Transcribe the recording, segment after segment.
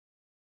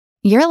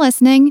You're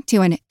listening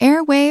to an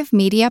Airwave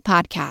Media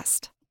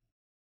Podcast.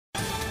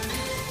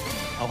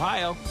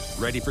 Ohio,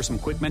 ready for some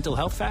quick mental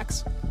health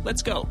facts?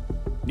 Let's go.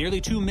 Nearly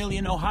 2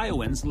 million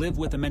Ohioans live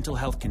with a mental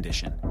health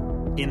condition.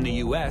 In the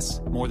U.S.,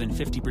 more than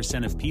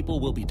 50% of people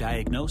will be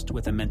diagnosed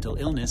with a mental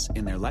illness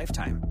in their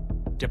lifetime.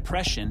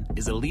 Depression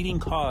is a leading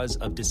cause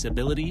of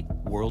disability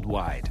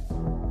worldwide.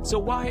 So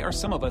why are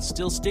some of us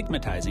still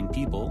stigmatizing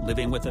people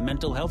living with a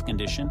mental health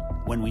condition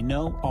when we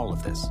know all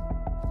of this?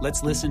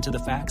 Let's listen to the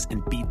facts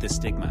and beat the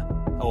stigma.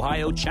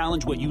 Ohio,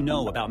 challenge what you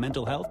know about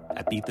mental health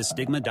at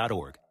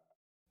beatthestigma.org.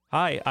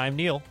 Hi, I'm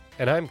Neil.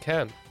 And I'm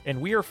Ken.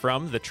 And we are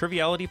from the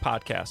Triviality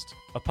Podcast,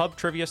 a pub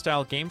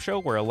trivia-style game show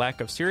where a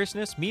lack of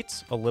seriousness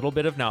meets a little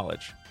bit of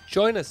knowledge.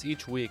 Join us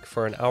each week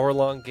for an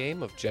hour-long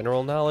game of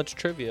general knowledge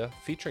trivia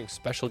featuring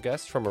special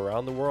guests from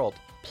around the world,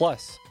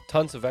 plus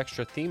tons of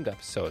extra themed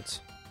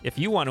episodes. If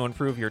you want to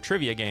improve your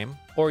trivia game,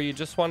 or you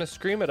just want to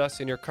scream at us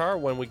in your car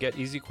when we get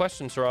easy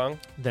questions wrong,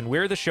 then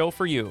we're the show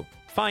for you.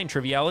 Find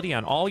Triviality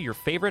on all your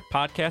favorite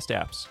podcast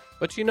apps.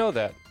 But you know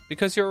that,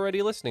 because you're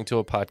already listening to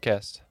a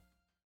podcast.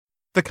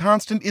 The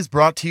Constant is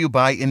brought to you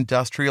by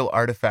Industrial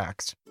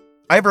Artifacts.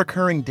 I have a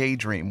recurring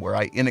daydream where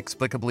I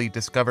inexplicably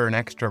discover an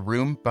extra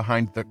room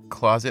behind the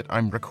closet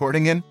I'm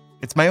recording in.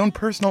 It's my own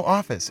personal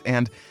office,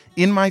 and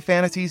in my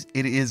fantasies,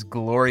 it is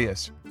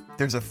glorious.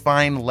 There's a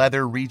fine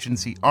leather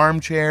Regency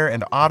armchair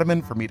and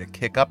ottoman for me to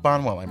kick up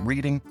on while I'm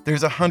reading.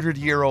 There's a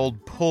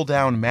 100-year-old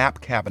pull-down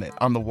map cabinet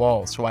on the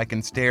wall so I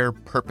can stare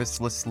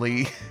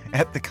purposelessly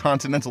at the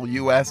continental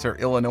U.S. or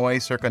Illinois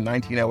circa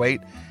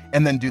 1908,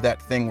 and then do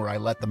that thing where I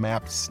let the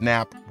map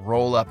snap,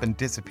 roll up, and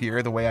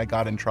disappear the way I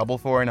got in trouble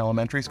for in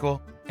elementary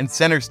school. And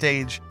center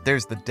stage,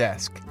 there's the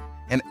desk.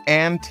 An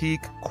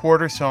antique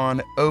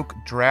quarter-sawn oak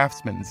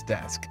draftsman's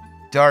desk.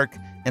 Dark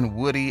and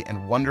woody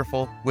and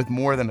wonderful, with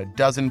more than a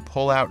dozen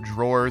pull-out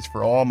drawers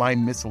for all my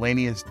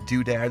miscellaneous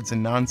doodads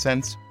and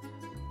nonsense.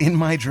 In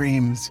my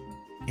dreams,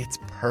 it's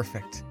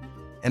perfect.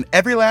 And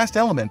every last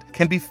element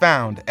can be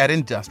found at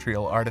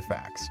Industrial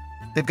Artifacts.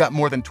 They've got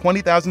more than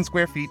 20,000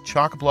 square feet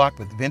chock-a-block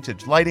with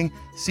vintage lighting,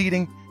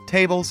 seating,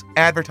 tables,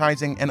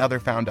 advertising, and other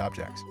found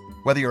objects.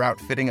 Whether you're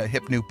outfitting a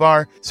hip new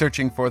bar,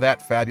 searching for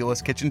that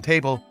fabulous kitchen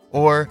table,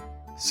 or,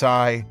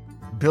 sigh,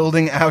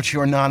 building out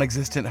your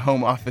non-existent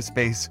home office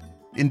space,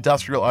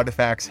 Industrial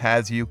Artifacts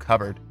has you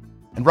covered.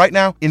 And right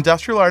now,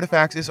 Industrial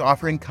Artifacts is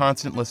offering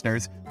Constant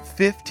listeners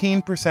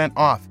 15%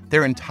 off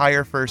their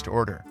entire first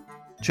order.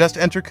 Just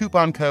enter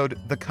coupon code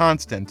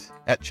THECONSTANT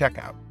at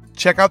checkout.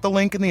 Check out the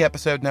link in the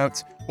episode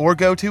notes or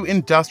go to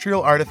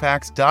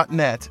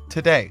industrialartifacts.net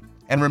today.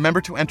 And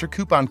remember to enter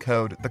coupon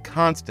code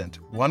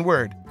THECONSTANT, one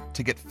word,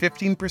 to get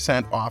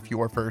 15% off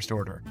your first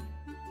order.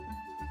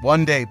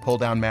 One day, pull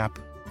down map.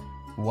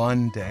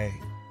 One day.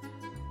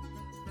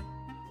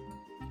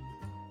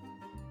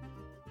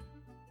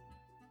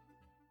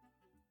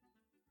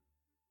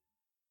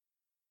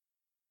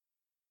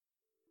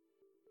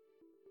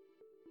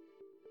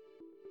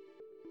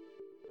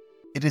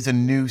 It is a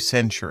new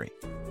century.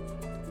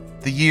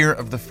 The year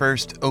of the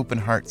first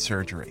open-heart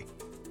surgery.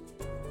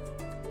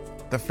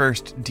 The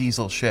first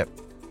diesel ship.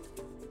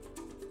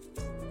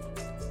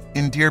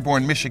 In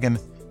Dearborn, Michigan,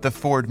 the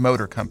Ford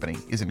Motor Company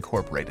is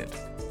incorporated,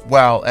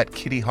 while at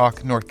Kitty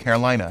Hawk, North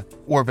Carolina,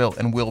 Orville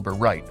and Wilbur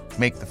Wright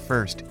make the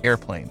first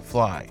airplane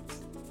fly.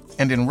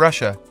 And in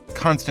Russia,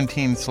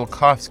 Konstantin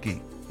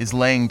Tsiolkovsky is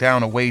laying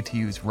down a way to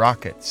use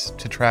rockets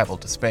to travel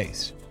to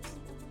space.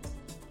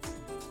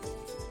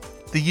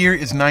 The year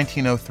is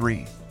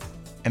 1903,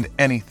 and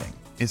anything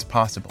is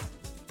possible.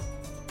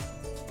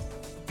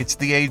 It's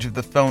the age of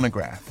the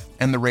phonograph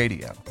and the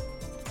radio,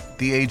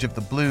 the age of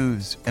the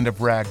blues and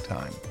of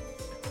ragtime.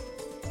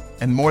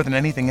 And more than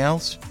anything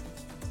else,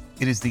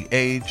 it is the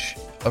age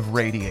of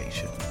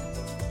radiation.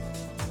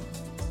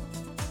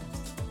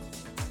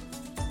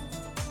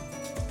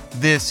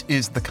 This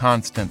is The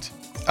Constant,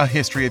 a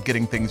history of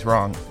getting things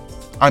wrong.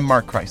 I'm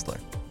Mark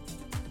Chrysler.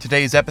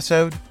 Today's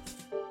episode: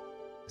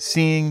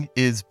 Seeing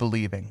is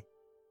Believing.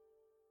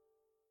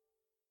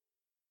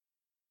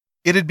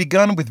 It had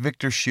begun with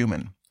Victor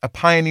Schumann, a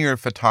pioneer of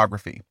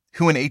photography,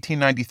 who in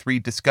 1893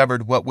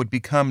 discovered what would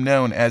become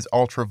known as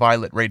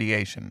ultraviolet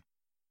radiation.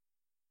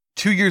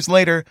 2 years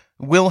later,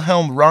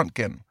 Wilhelm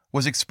Röntgen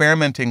was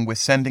experimenting with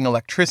sending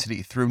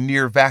electricity through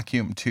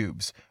near-vacuum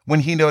tubes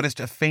when he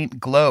noticed a faint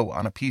glow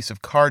on a piece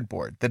of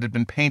cardboard that had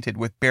been painted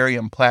with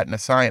barium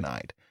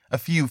platinocyanide a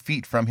few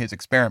feet from his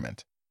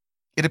experiment.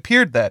 It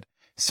appeared that,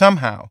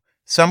 somehow,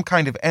 some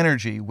kind of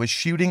energy was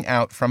shooting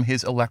out from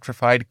his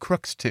electrified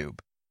Crookes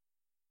tube.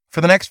 For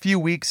the next few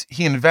weeks,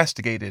 he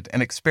investigated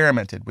and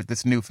experimented with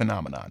this new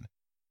phenomenon.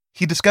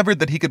 He discovered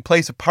that he could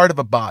place a part of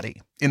a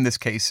body, in this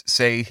case,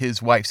 say,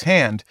 his wife's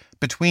hand,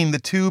 between the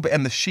tube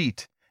and the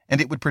sheet,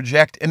 and it would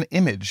project an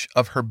image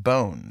of her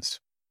bones.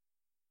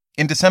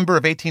 In December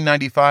of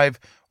 1895,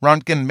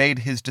 Röntgen made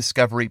his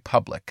discovery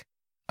public,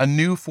 a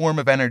new form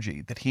of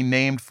energy that he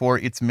named for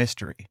its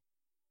mystery: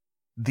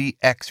 the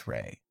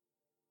X-ray.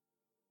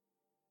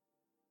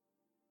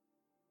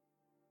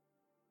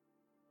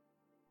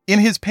 In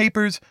his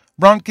papers,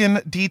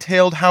 Röntgen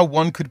detailed how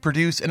one could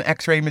produce an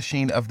X-ray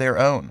machine of their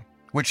own,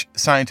 which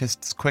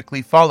scientists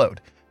quickly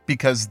followed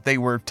because they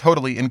were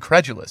totally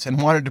incredulous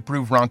and wanted to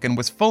prove Röntgen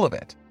was full of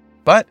it.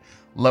 But,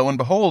 lo and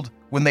behold,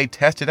 when they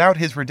tested out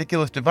his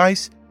ridiculous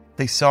device,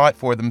 they saw it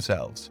for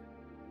themselves.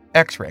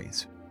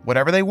 X-rays,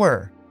 whatever they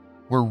were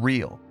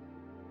real.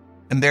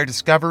 And their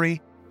discovery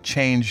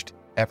changed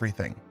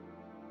everything.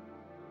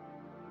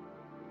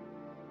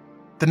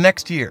 The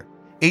next year,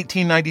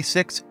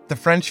 1896, the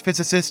French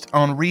physicist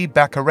Henri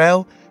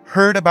Becquerel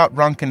heard about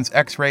Röntgen's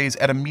X-rays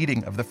at a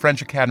meeting of the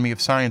French Academy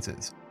of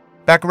Sciences.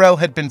 Becquerel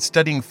had been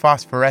studying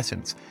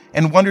phosphorescence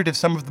and wondered if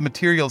some of the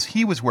materials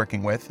he was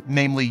working with,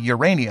 namely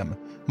uranium,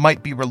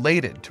 might be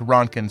related to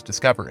Röntgen's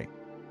discovery.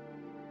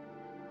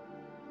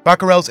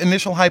 Becquerel's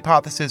initial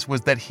hypothesis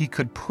was that he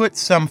could put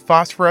some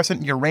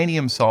phosphorescent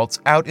uranium salts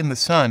out in the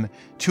sun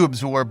to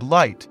absorb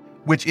light,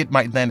 which it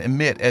might then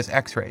emit as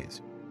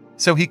X-rays.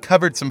 So he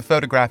covered some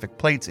photographic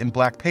plates in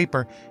black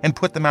paper and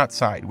put them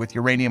outside with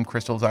uranium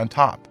crystals on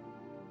top.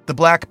 The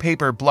black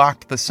paper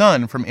blocked the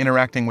sun from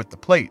interacting with the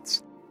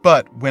plates,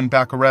 but when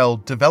Becquerel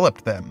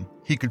developed them,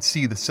 he could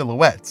see the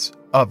silhouettes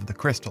of the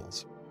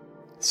crystals.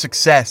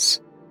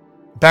 Success!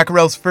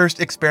 Becquerel's first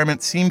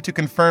experiment seemed to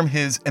confirm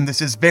his, and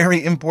this is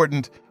very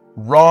important,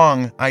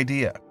 wrong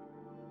idea.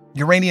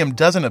 Uranium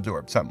doesn't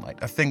absorb sunlight,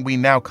 a thing we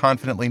now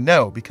confidently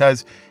know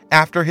because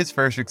after his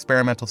first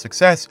experimental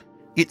success,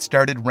 it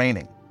started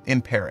raining in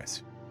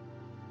Paris.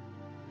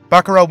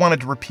 Becquerel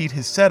wanted to repeat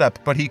his setup,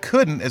 but he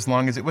couldn't as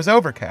long as it was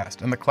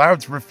overcast, and the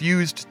clouds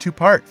refused to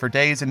part for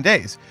days and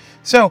days.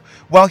 So,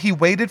 while he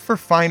waited for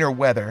finer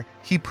weather,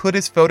 he put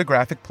his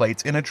photographic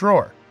plates in a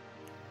drawer,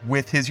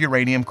 with his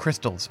uranium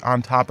crystals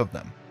on top of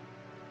them.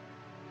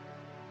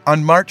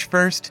 On March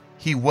 1st,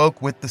 he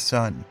woke with the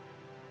sun.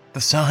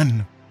 The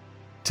sun!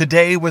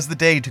 Today was the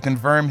day to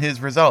confirm his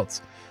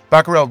results.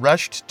 Becquerel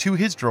rushed to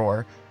his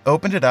drawer,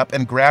 opened it up,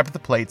 and grabbed the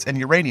plates and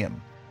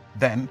uranium.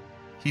 Then,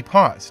 he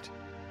paused.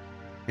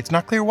 It's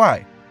not clear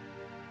why.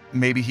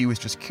 Maybe he was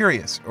just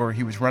curious, or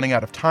he was running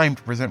out of time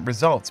to present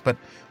results, but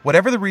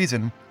whatever the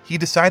reason, he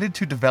decided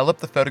to develop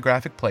the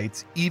photographic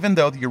plates even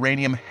though the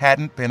uranium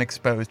hadn't been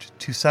exposed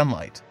to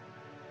sunlight.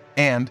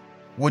 And,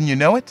 wouldn't you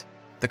know it,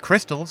 the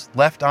crystals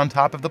left on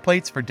top of the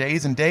plates for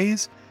days and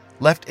days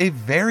left a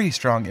very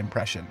strong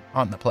impression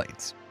on the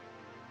plates.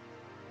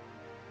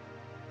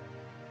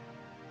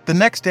 The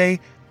next day,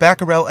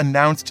 Becquerel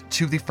announced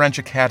to the French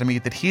Academy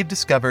that he had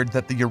discovered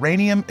that the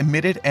uranium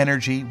emitted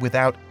energy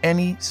without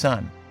any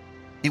sun.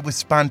 It was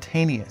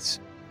spontaneous,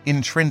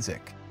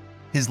 intrinsic.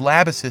 His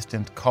lab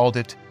assistant called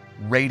it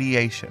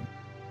radiation.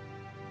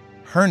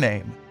 Her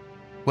name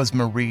was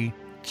Marie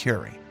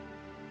Curie.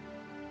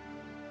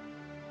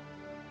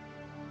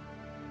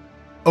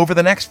 Over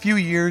the next few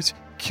years,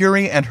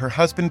 Curie and her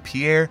husband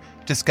Pierre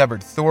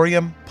discovered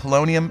thorium,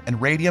 polonium,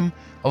 and radium,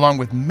 along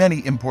with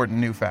many important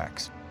new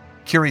facts.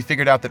 Curie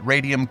figured out that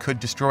radium could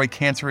destroy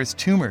cancerous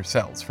tumor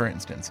cells, for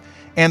instance,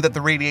 and that the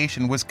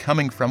radiation was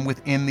coming from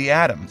within the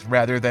atoms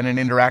rather than an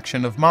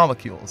interaction of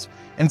molecules,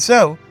 and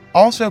so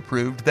also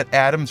proved that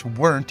atoms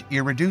weren't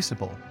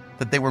irreducible,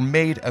 that they were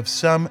made of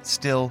some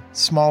still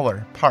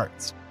smaller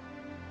parts.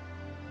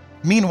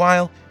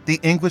 Meanwhile, the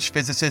English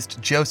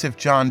physicist Joseph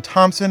John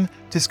Thomson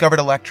discovered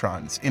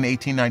electrons in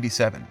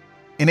 1897.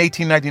 In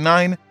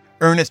 1899,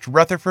 Ernest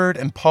Rutherford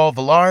and Paul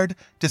Villard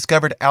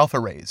discovered alpha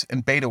rays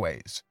and beta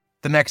waves.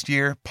 The next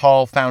year,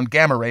 Paul found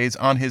gamma rays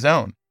on his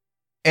own.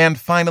 And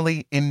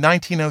finally, in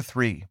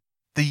 1903,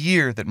 the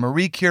year that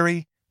Marie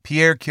Curie,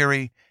 Pierre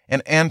Curie,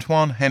 and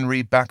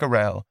Antoine-Henri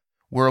Becquerel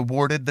were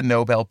awarded the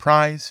Nobel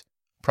Prize,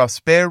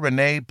 Prosper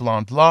René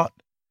Blondlot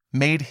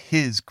made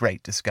his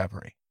great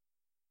discovery: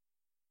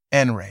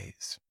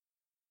 N-rays.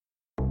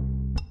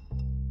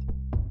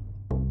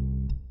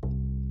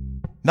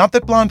 Not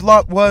that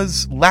Blondlot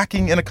was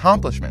lacking in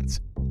accomplishments.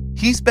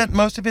 He spent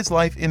most of his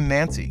life in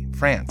Nancy,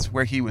 France,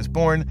 where he was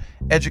born,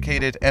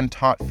 educated, and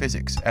taught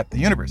physics at the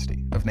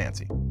University of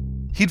Nancy.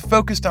 He'd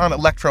focused on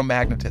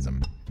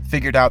electromagnetism,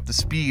 figured out the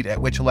speed at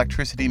which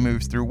electricity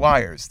moves through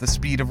wires, the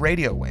speed of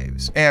radio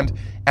waves, and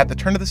at the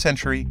turn of the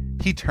century,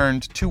 he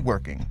turned to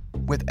working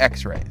with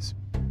X-rays.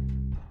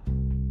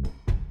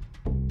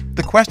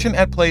 The question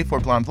at play for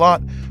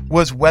Blondlot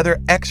was whether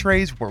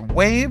X-rays were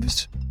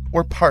waves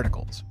or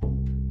particles.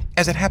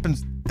 As it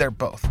happens, they're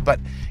both, but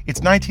it's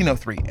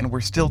 1903 and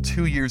we're still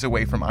 2 years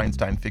away from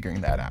Einstein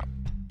figuring that out.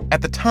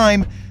 At the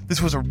time,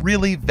 this was a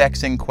really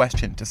vexing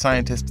question to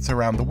scientists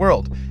around the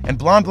world, and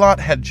Blondlot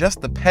had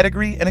just the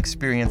pedigree and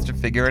experience to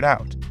figure it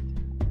out.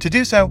 To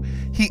do so,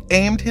 he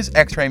aimed his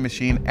X-ray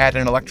machine at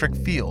an electric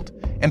field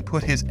and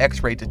put his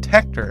X-ray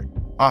detector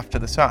off to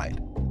the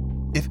side.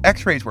 If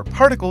X-rays were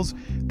particles,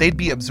 they'd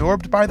be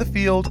absorbed by the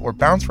field or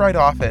bounce right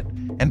off it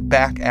and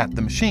back at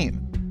the machine.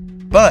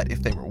 But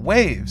if they were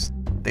waves,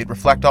 they'd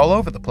reflect all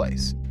over the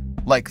place,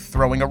 like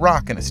throwing a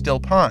rock in a still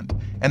pond,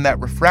 and that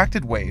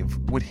refracted wave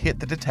would hit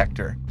the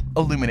detector,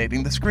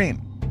 illuminating the screen.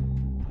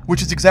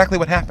 Which is exactly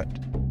what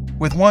happened.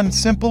 With one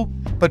simple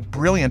but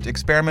brilliant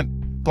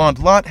experiment,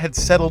 Blondlot had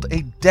settled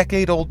a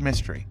decade-old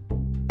mystery.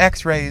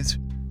 X-rays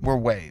were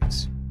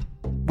waves.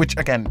 Which,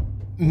 again,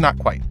 not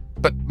quite,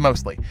 but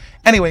mostly.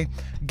 Anyway,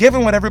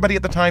 given what everybody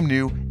at the time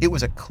knew, it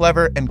was a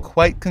clever and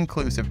quite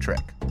conclusive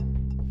trick.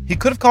 He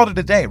could have called it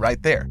a day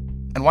right there,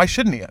 and why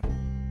shouldn't he have?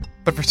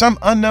 But for some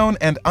unknown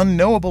and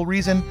unknowable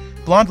reason,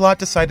 Blondlot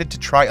decided to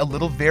try a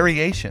little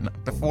variation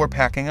before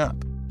packing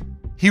up.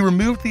 He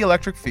removed the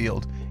electric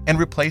field and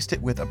replaced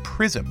it with a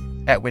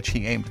prism at which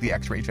he aimed the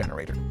X-ray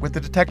generator, with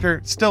the detector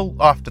still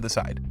off to the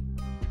side.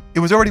 It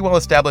was already well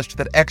established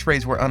that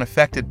X-rays were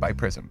unaffected by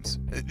prisms.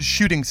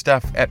 Shooting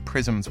stuff at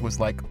prisms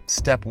was like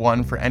step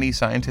one for any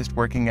scientist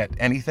working at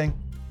anything.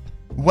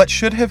 What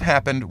should have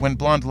happened when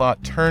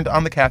Blondlot turned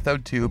on the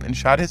cathode tube and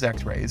shot his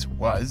X-rays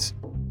was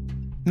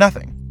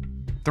nothing.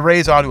 The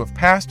rays ought to have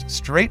passed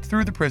straight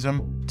through the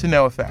prism to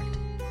no effect.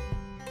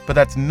 But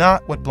that's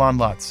not what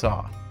Blondlot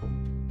saw.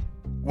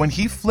 When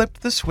he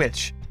flipped the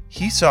switch,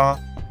 he saw,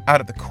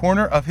 out of the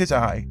corner of his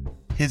eye,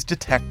 his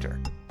detector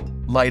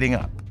lighting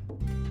up.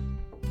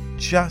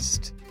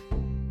 Just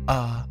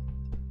a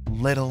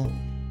little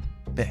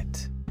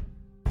bit.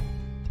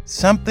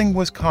 Something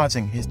was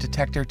causing his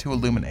detector to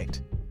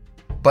illuminate.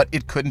 But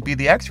it couldn't be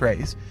the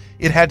X-rays.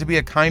 It had to be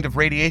a kind of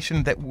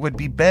radiation that would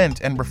be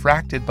bent and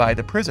refracted by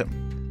the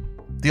prism.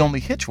 The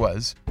only hitch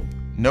was,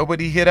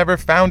 nobody had ever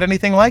found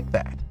anything like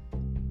that.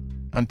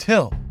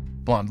 Until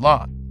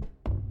Blondlot.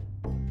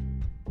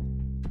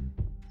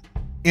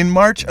 In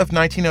March of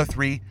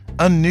 1903,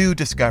 a new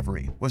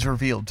discovery was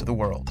revealed to the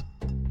world.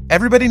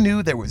 Everybody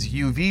knew there was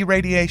UV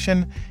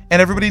radiation, and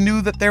everybody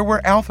knew that there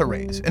were alpha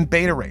rays and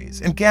beta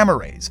rays and gamma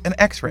rays and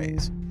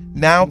X-rays.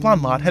 Now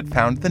Blondlot had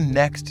found the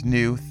next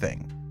new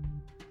thing.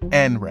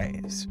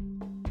 N-rays,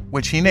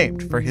 which he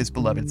named for his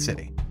beloved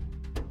city.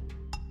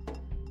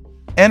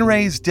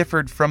 N-rays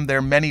differed from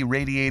their many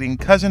radiating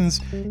cousins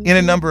in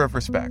a number of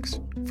respects.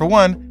 For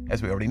one,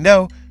 as we already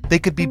know, they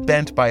could be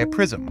bent by a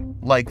prism,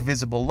 like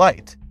visible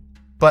light.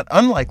 But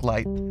unlike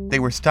light, they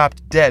were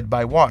stopped dead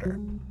by water.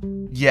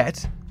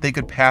 Yet, they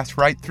could pass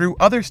right through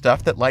other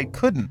stuff that light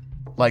couldn't,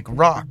 like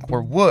rock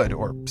or wood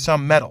or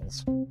some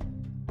metals.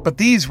 But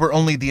these were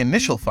only the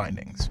initial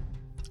findings.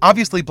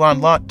 Obviously,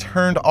 Blondlot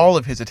turned all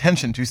of his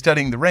attention to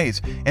studying the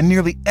rays, and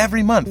nearly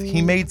every month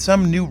he made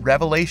some new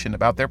revelation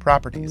about their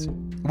properties.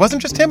 It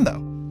wasn't just him,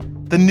 though.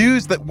 The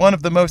news that one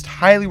of the most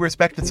highly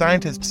respected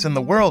scientists in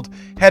the world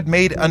had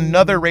made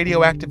another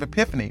radioactive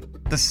epiphany,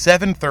 the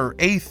 7th or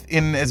 8th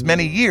in as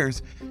many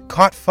years,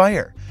 caught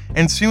fire,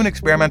 and soon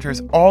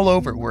experimenters all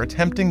over were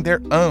attempting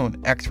their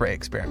own X-ray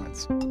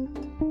experiments.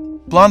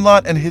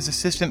 Blondlot and his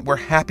assistant were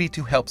happy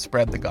to help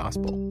spread the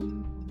gospel.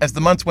 As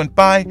the months went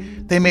by,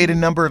 they made a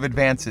number of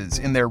advances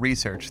in their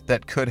research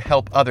that could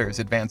help others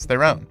advance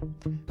their own.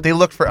 They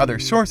looked for other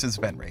sources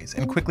of N-rays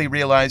and quickly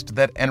realized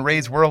that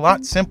N-rays were a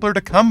lot simpler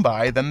to come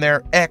by than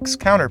their X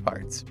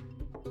counterparts.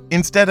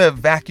 Instead of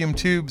vacuum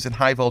tubes and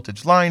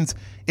high-voltage lines,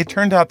 it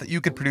turned out that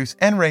you could produce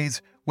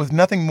N-rays with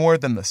nothing more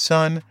than the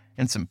sun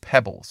and some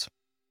pebbles.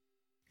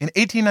 In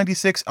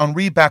 1896,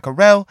 Henri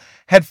Becquerel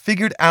had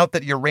figured out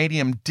that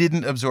uranium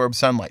didn't absorb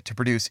sunlight to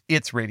produce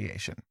its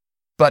radiation.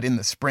 But in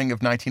the spring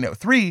of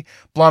 1903,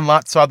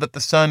 Blondlot saw that the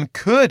sun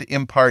could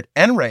impart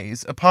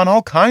N-rays upon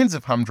all kinds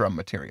of humdrum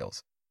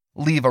materials.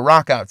 Leave a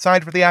rock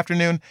outside for the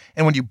afternoon,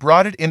 and when you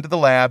brought it into the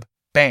lab,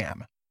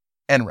 bam,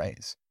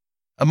 N-rays.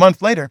 A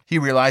month later, he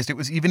realized it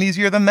was even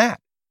easier than that.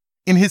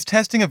 In his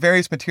testing of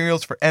various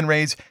materials for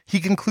N-rays, he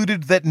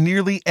concluded that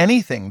nearly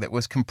anything that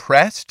was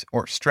compressed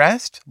or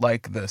stressed,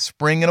 like the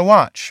spring in a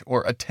watch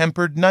or a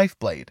tempered knife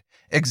blade,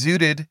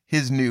 exuded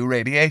his new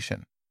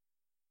radiation.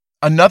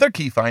 Another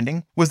key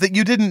finding was that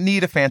you didn't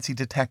need a fancy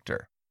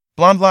detector.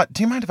 Blondlot,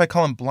 do you mind if I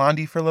call him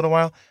Blondie for a little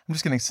while? I'm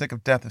just getting sick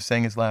of death of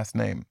saying his last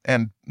name,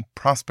 and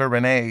Prosper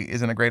Rene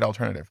isn't a great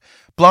alternative.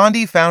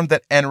 Blondie found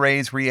that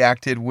N-rays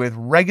reacted with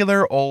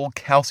regular old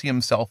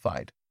calcium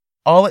sulfide.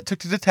 All it took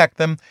to detect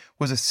them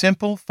was a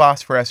simple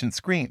phosphorescent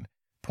screen.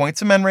 Point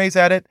some N-rays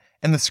at it,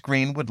 and the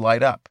screen would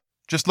light up.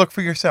 Just look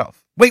for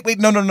yourself. Wait,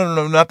 no,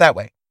 not that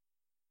way.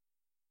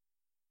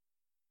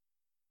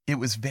 It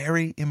was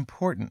very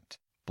important,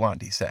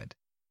 Blondie said,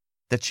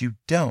 that you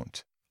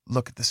don't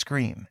look at the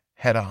screen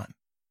head on.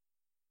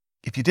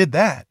 If you did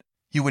that,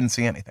 you wouldn't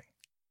see anything.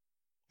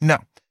 No,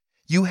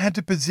 you had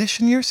to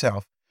position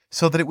yourself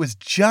so that it was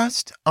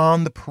just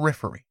on the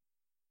periphery.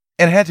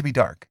 And it had to be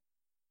dark,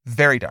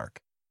 very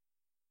dark.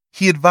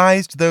 He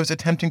advised those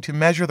attempting to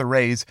measure the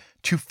rays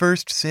to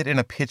first sit in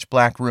a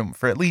pitch-black room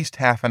for at least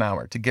half an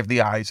hour to give the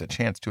eyes a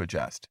chance to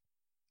adjust.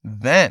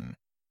 Then,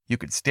 you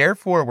could stare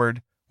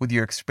forward with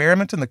your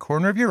experiment in the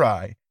corner of your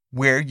eye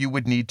where you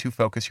would need to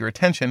focus your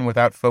attention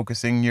without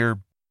focusing your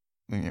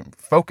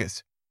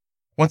focus.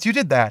 Once you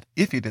did that,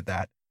 if you did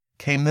that,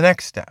 came the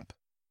next step.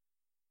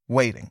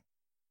 Waiting.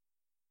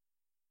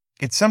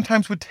 It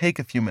sometimes would take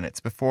a few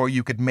minutes before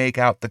you could make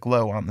out the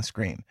glow on the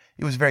screen.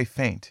 It was very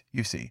faint,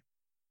 you see.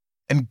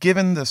 And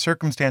given the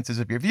circumstances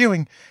of your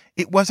viewing,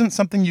 it wasn't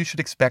something you should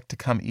expect to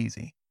come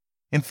easy.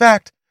 In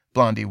fact,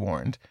 Blondie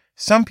warned,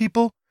 some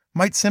people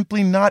might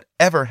simply not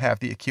ever have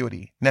the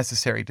acuity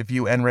necessary to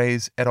view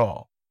N-rays at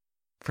all.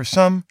 For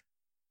some,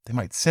 they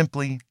might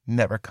simply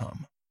never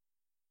come.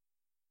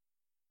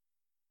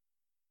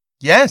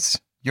 Yes,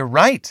 you're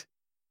right.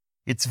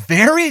 It's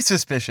very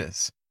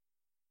suspicious.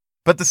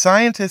 But the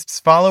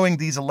scientists following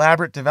these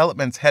elaborate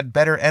developments had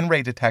better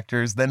N-ray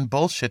detectors than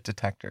bullshit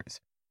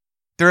detectors.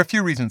 There are a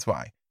few reasons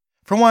why.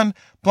 For one,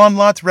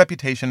 Blondlot's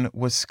reputation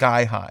was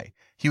sky high.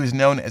 He was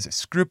known as a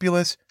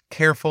scrupulous,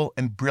 careful,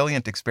 and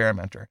brilliant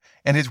experimenter,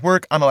 and his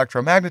work on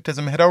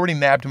electromagnetism had already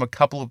nabbed him a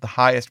couple of the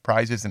highest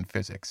prizes in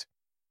physics.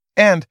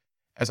 And,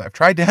 as I've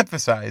tried to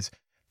emphasize,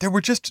 there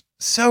were just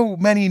so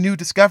many new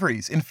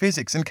discoveries in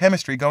physics and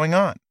chemistry going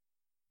on.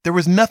 There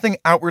was nothing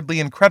outwardly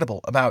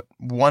incredible about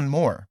one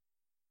more.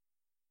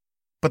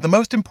 But the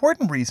most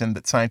important reason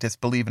that scientists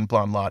believe in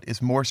Blondlot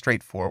is more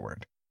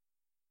straightforward.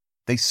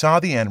 They saw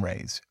the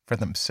N-rays for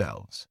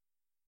themselves.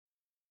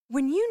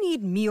 When you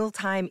need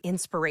mealtime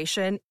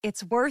inspiration,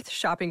 it's worth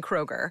shopping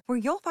Kroger, where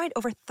you'll find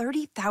over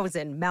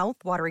 30,000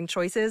 mouth-watering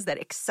choices that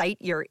excite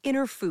your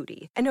inner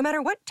foodie. And no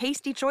matter what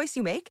tasty choice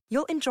you make,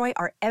 you'll enjoy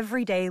our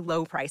everyday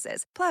low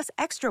prices, plus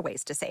extra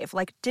ways to save,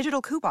 like digital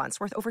coupons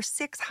worth over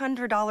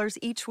 $600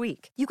 each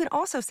week. You can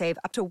also save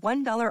up to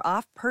 $1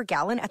 off per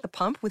gallon at the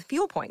pump with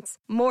fuel points.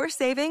 More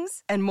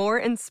savings and more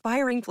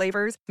inspiring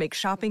flavors make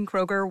shopping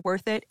Kroger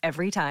worth it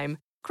every time.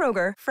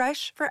 Kroger,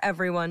 fresh for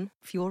everyone.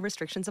 Fuel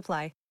restrictions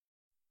apply.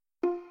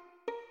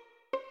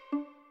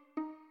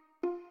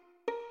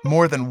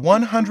 More than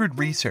 100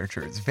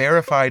 researchers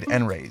verified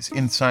N-rays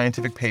in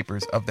scientific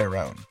papers of their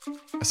own.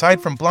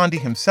 Aside from Blondie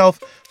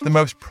himself, the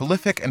most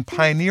prolific and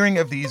pioneering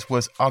of these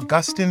was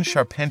Augustin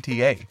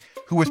Charpentier,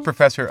 who was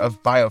professor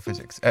of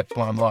biophysics at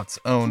Blondlot's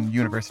own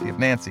University of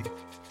Nancy.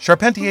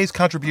 Charpentier's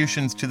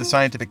contributions to the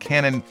scientific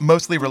canon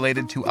mostly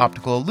related to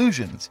optical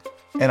illusions,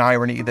 an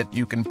irony that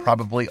you can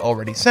probably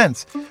already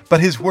sense,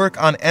 but his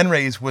work on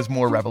N-rays was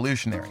more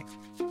revolutionary.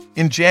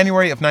 In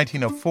January of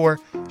 1904,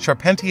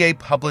 Charpentier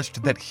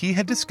published that he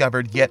had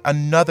discovered yet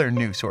another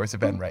new source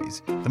of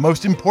N-rays, the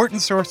most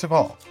important source of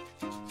all: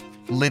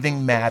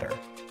 living matter.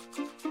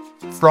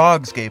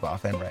 Frogs gave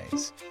off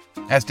N-rays,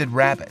 as did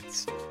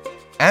rabbits,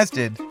 as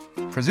did,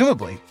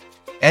 presumably,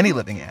 any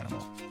living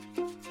animal,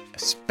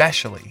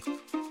 especially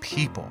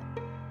people.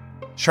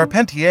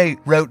 Charpentier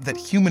wrote that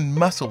human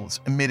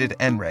muscles emitted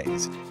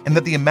N-rays, and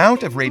that the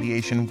amount of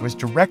radiation was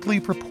directly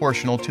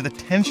proportional to the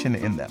tension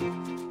in them.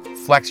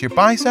 Flex your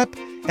bicep,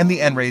 and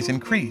the N-rays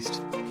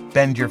increased.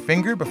 Bend your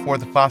finger before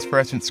the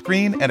phosphorescent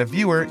screen, and a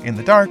viewer, in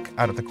the dark,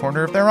 out of the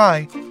corner of their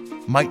eye,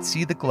 might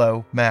see the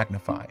glow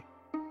magnify.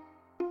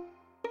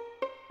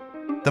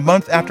 The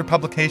month after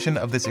publication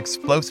of this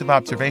explosive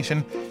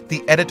observation,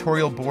 the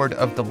editorial board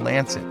of The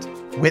Lancet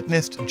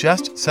witnessed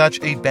just such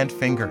a bent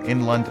finger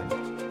in London,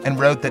 and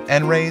wrote that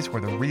N-rays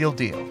were the real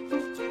deal,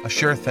 a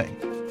sure thing.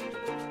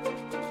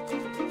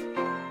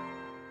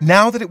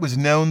 Now that it was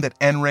known that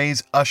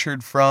N-rays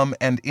ushered from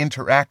and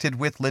interacted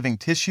with living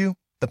tissue,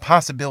 the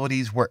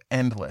possibilities were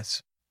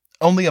endless.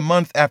 Only a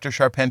month after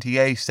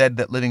Charpentier said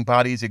that living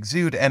bodies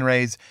exude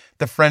N-rays,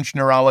 the French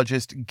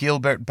neurologist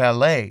Gilbert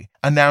Ballet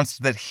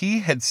announced that he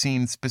had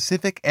seen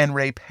specific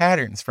N-ray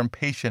patterns from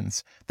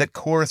patients that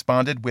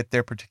corresponded with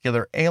their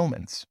particular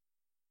ailments.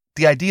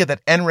 The idea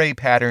that N-ray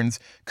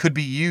patterns could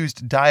be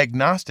used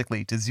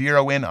diagnostically to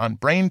zero in on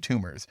brain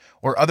tumors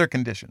or other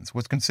conditions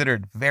was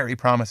considered very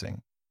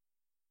promising.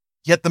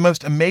 Yet the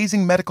most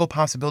amazing medical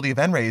possibility of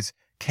N-rays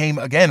came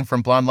again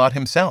from Blondlot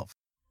himself.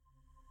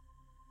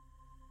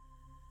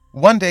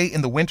 One day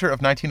in the winter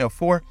of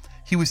 1904,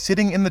 he was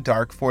sitting in the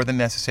dark for the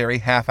necessary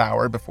half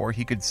hour before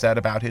he could set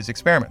about his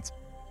experiments.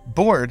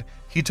 Bored,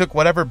 he took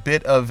whatever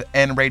bit of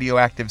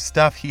N-radioactive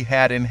stuff he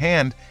had in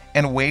hand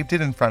and waved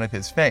it in front of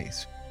his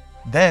face.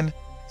 Then,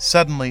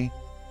 suddenly,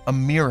 a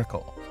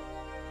miracle.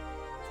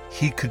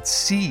 He could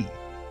see.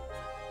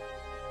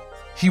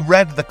 He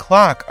read the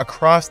clock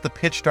across the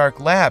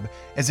pitch-dark lab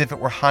as if it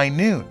were high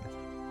noon.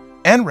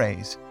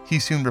 N-rays, he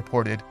soon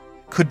reported,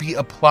 could be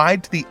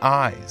applied to the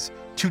eyes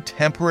to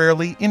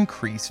temporarily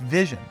increase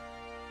vision.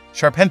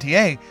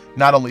 Charpentier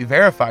not only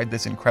verified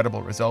this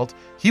incredible result,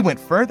 he went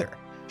further,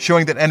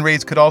 showing that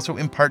N-rays could also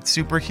impart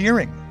super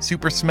hearing,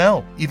 super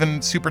smell,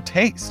 even super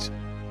taste.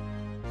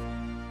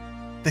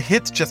 The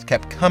hits just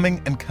kept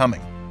coming and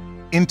coming.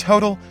 In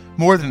total,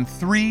 more than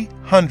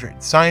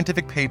 300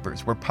 scientific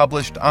papers were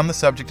published on the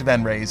subject of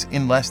N-rays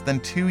in less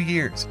than 2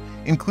 years,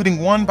 including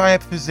one by a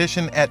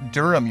physician at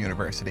Durham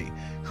University,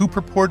 who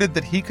purported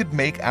that he could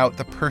make out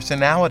the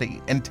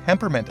personality and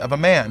temperament of a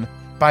man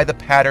by the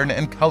pattern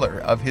and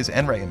color of his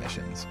N-ray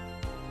emissions.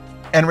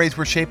 N-rays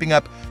were shaping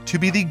up to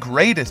be the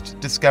greatest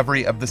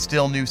discovery of the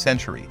still new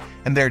century,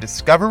 and their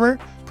discoverer,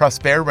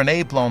 Prosper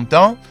René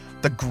Blondin,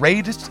 the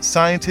greatest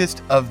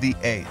scientist of the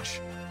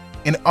age.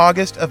 In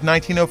August of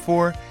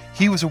 1904,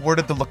 he was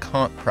awarded the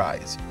LeConte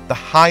Prize, the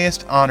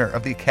highest honor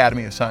of the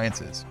Academy of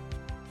Sciences.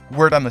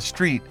 Word on the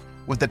street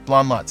was that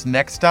Blondlot's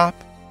next stop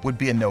would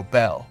be a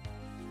Nobel.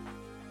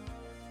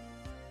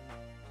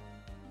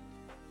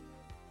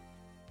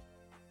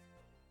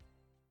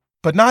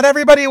 But not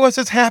everybody was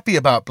as happy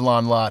about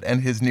Blondlot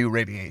and his new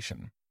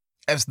radiation.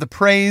 As the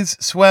praise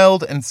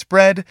swelled and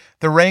spread,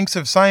 the ranks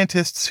of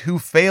scientists who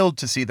failed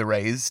to see the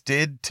rays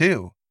did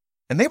too.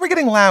 And they were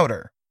getting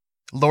louder.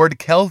 Lord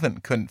Kelvin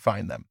couldn't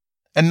find them,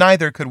 and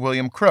neither could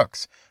William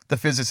Crookes, the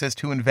physicist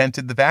who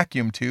invented the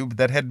vacuum tube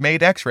that had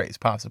made X-rays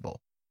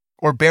possible,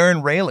 or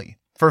Baron Rayleigh,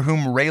 for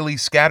whom Rayleigh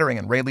scattering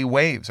and Rayleigh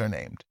waves are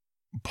named,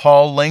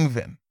 Paul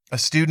Langevin, a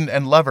student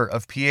and lover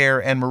of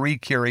Pierre and Marie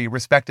Curie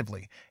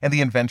respectively, and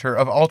the inventor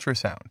of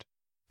ultrasound,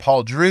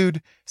 Paul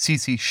Drude,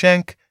 C.C.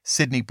 Schenck,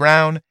 Sidney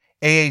Brown,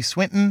 A.A.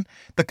 Swinton.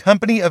 The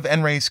company of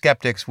NRAY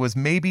skeptics was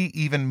maybe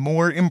even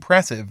more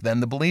impressive than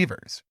the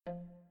believers.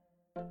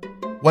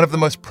 One of the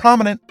most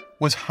prominent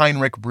was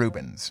Heinrich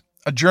Rubens,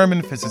 a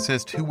German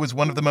physicist who was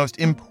one of the most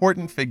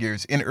important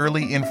figures in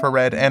early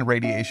infrared and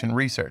radiation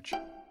research.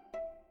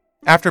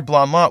 After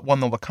Blondlot won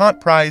the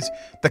LeConte Prize,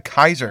 the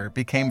Kaiser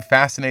became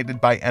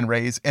fascinated by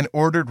N-rays and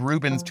ordered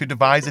Rubens to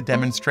devise a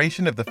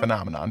demonstration of the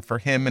phenomenon for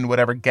him and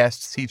whatever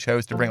guests he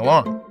chose to bring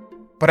along.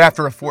 But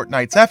after a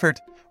fortnight's effort,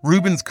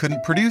 Rubens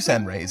couldn't produce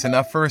N-rays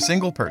enough for a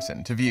single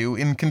person to view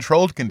in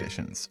controlled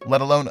conditions,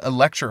 let alone a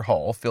lecture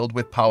hall filled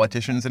with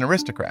politicians and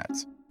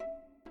aristocrats.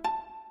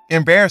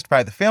 Embarrassed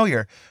by the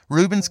failure,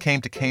 Rubens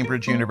came to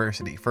Cambridge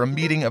University for a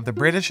meeting of the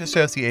British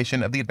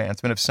Association of the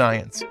Advancement of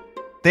Science.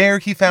 There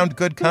he found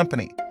good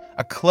company,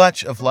 a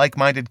clutch of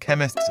like-minded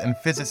chemists and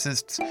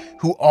physicists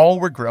who all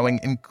were growing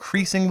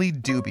increasingly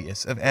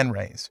dubious of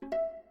N-rays.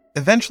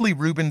 Eventually,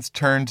 Rubens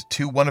turned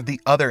to one of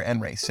the other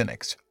N-ray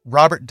cynics,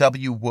 Robert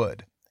W.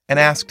 Wood, and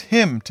asked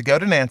him to go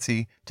to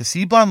Nancy to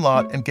see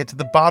Blondlot and get to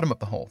the bottom of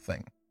the whole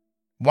thing.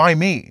 "Why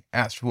me?"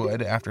 asked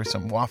Wood after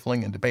some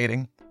waffling and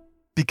debating.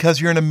 "Because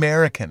you're an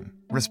American,"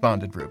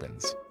 responded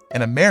Rubens,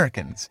 "and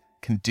Americans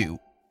can do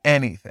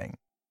anything."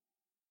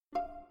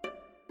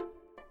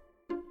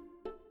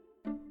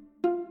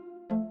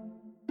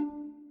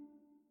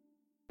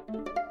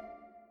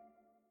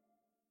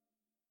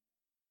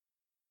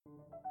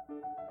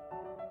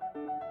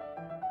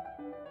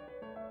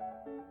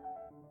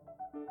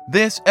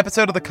 This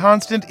episode of The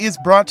Constant is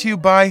brought to you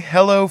by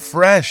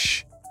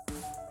HelloFresh.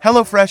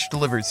 HelloFresh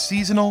delivers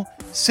seasonal,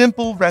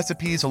 simple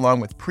recipes along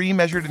with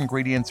pre-measured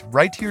ingredients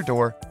right to your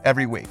door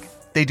every week.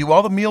 They do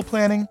all the meal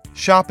planning,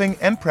 shopping,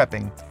 and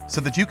prepping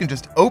so that you can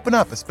just open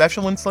up a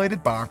special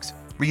insulated box,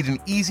 read an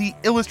easy,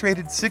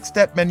 illustrated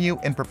 6-step menu,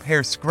 and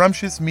prepare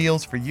scrumptious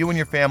meals for you and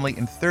your family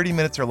in 30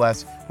 minutes or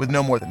less with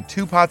no more than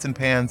 2 pots and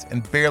pans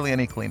and barely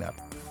any cleanup.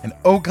 And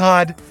oh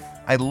God,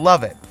 I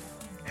love it.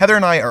 Heather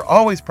and I are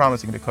always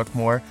promising to cook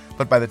more,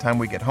 but by the time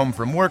we get home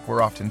from work,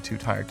 we're often too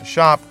tired to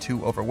shop,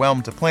 too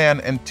overwhelmed to plan,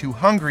 and too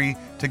hungry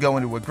to go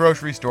into a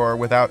grocery store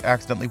without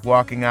accidentally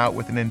walking out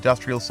with an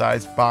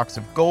industrial-sized box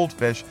of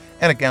goldfish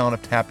and a gallon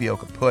of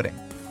tapioca pudding.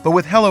 But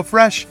with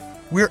HelloFresh,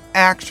 we're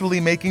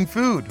actually making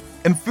food,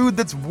 and food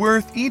that's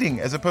worth eating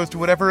as opposed to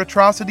whatever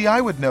atrocity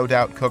I would no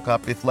doubt cook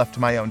up if left to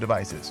my own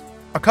devices.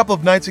 A couple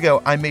of nights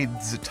ago, I made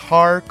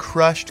za'atar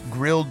crushed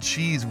grilled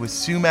cheese with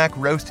sumac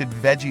roasted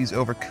veggies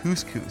over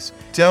couscous.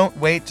 Don't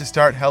wait to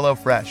start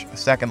HelloFresh a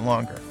second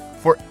longer.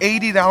 For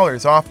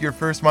 $80 off your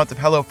first month of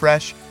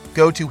HelloFresh,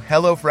 go to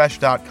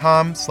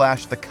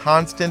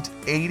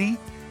HelloFresh.com/theconstant80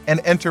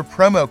 and enter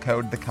promo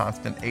code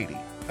theconstant80.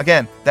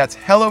 Again, that's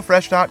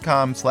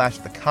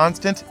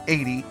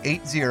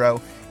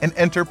HelloFresh.com/theconstant80 and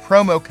enter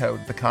promo code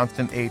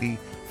theconstant80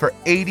 for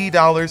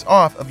 $80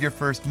 off of your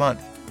first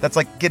month. That's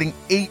like getting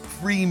 8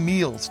 free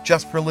meals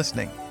just for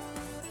listening.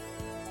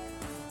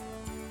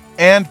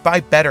 And by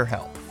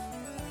BetterHelp.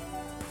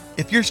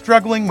 If you're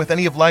struggling with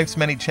any of life's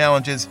many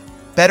challenges,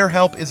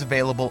 BetterHelp is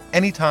available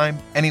anytime,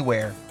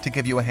 anywhere to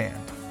give you a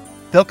hand.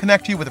 They'll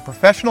connect you with a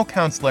professional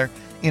counselor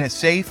in a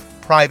safe,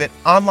 private,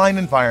 online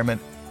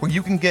environment where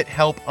you can get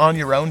help on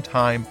your own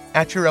time,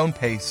 at your own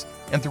pace,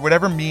 and through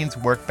whatever means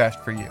work best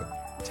for you.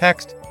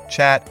 Text,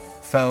 chat,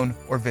 phone,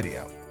 or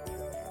video.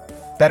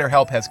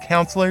 BetterHelp has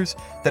counselors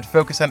that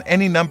focus on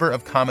any number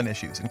of common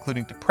issues,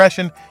 including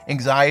depression,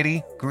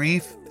 anxiety,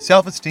 grief,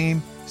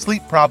 self-esteem,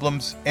 sleep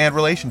problems, and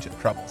relationship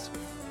troubles.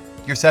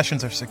 Your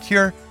sessions are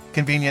secure,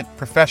 convenient,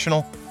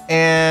 professional,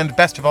 and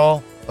best of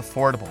all,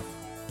 affordable.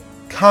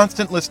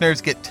 Constant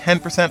listeners get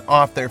 10%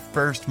 off their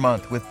first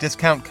month with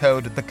discount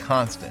code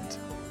TheConstant.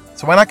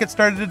 So why not get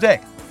started today?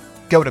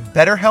 Go to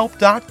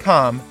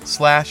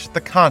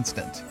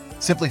BetterHelp.com/TheConstant.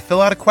 Simply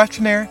fill out a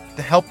questionnaire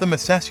to help them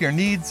assess your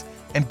needs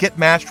and get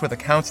matched with a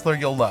counselor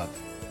you'll love.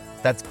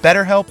 That's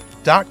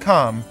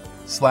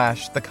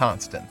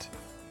BetterHelp.com/TheConstant.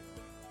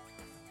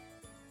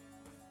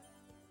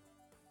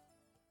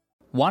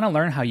 Want to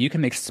learn how you can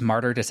make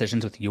smarter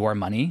decisions with your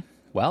money?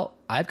 Well,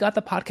 I've got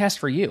the podcast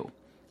for you.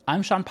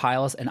 I'm Sean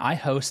Piles, and I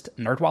host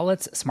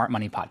NerdWallet's Smart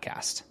Money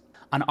Podcast.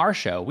 On our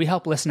show, we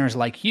help listeners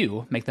like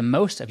you make the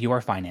most of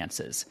your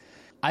finances.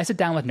 I sit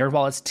down with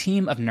NerdWallet's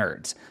team of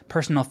nerds,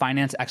 personal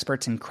finance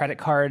experts in credit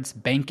cards,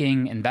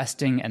 banking,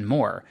 investing, and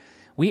more.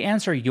 We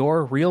answer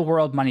your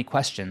real-world money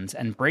questions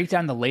and break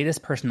down the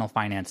latest personal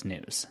finance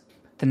news.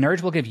 The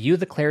nerds will give you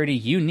the clarity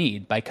you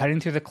need by cutting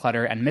through the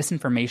clutter and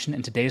misinformation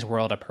in today's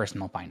world of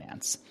personal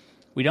finance.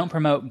 We don't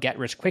promote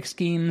get-rich-quick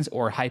schemes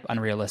or hype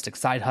unrealistic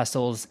side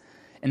hustles.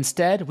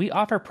 Instead, we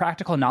offer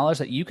practical knowledge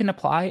that you can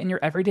apply in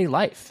your everyday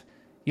life.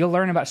 You'll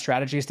learn about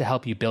strategies to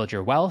help you build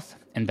your wealth,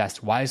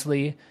 invest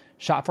wisely,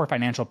 shop for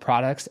financial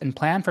products, and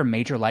plan for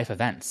major life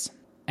events.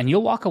 And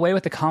you'll walk away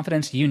with the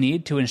confidence you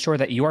need to ensure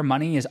that your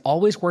money is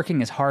always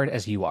working as hard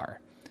as you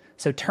are.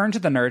 So turn to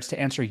the nerds to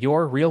answer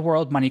your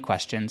real-world money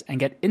questions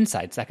and get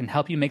insights that can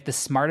help you make the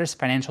smartest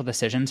financial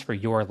decisions for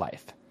your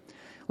life.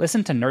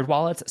 Listen to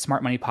NerdWallet's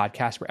Smart Money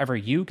Podcast wherever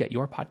you get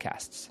your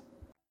podcasts.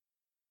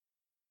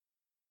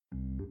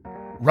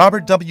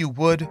 Robert W.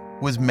 Wood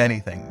was many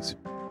things.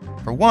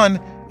 For one,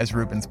 as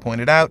Rubens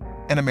pointed out,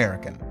 an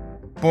American.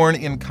 Born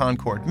in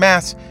Concord,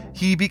 Mass.,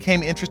 he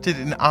became interested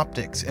in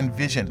optics and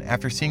vision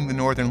after seeing the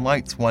Northern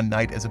Lights one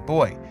night as a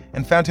boy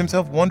and found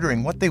himself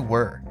wondering what they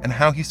were and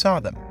how he saw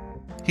them.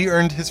 He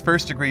earned his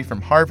first degree from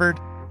Harvard,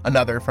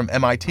 another from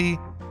MIT,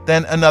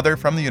 then another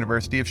from the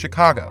University of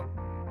Chicago,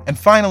 and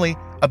finally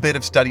a bit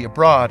of study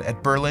abroad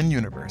at Berlin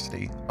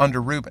University under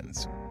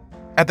Rubens.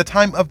 At the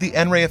time of the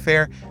N-ray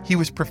affair, he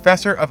was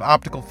professor of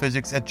optical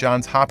physics at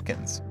Johns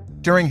Hopkins.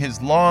 During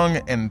his long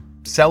and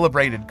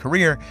celebrated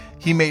career,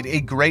 he made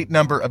a great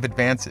number of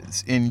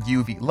advances in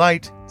UV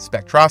light,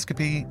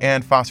 spectroscopy,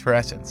 and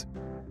phosphorescence.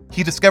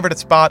 He discovered a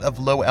spot of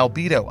low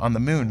albedo on the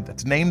moon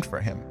that's named for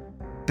him,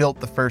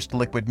 built the first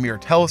liquid mirror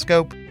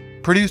telescope,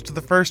 produced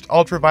the first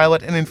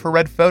ultraviolet and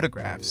infrared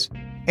photographs,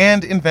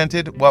 and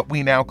invented what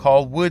we now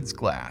call Wood's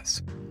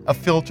glass, a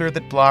filter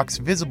that blocks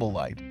visible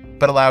light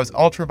but allows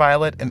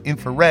ultraviolet and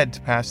infrared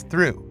to pass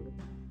through,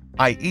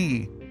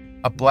 i.e.,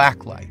 a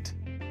black light.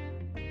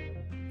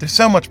 There's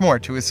so much more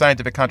to his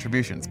scientific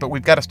contributions, but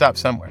we've got to stop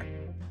somewhere.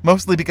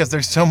 Mostly because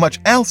there's so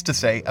much else to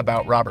say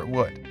about Robert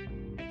Wood.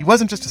 He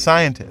wasn't just a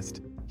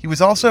scientist, he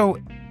was also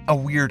a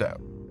weirdo.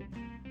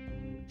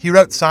 He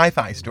wrote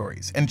sci-fi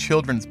stories and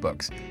children's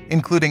books,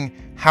 including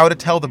How to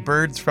Tell the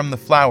Birds from the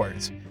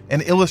Flowers,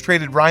 an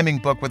illustrated rhyming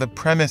book with a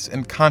premise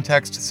and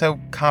context so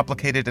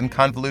complicated and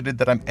convoluted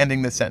that I'm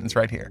ending this sentence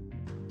right here.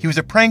 He was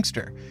a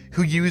prankster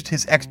who used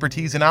his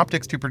expertise in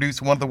optics to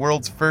produce one of the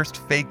world's first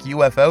fake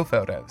UFO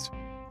photos.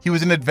 He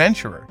was an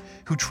adventurer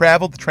who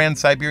traveled the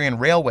Trans-Siberian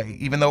Railway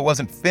even though it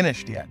wasn't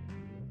finished yet.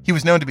 He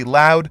was known to be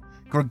loud,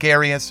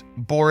 gregarious,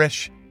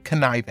 boorish,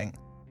 conniving,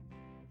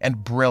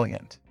 and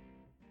brilliant.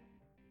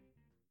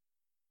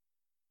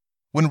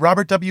 When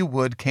Robert W.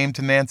 Wood came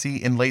to Nancy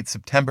in late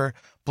September,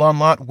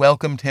 Blondlot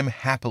welcomed him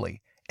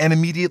happily and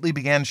immediately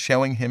began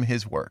showing him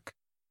his work.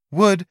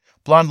 Wood,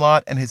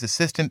 Blondlot, and his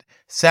assistant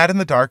sat in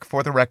the dark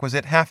for the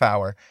requisite half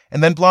hour,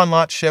 and then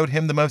Blondlot showed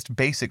him the most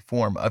basic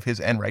form of his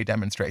N-ray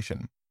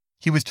demonstration.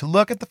 He was to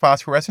look at the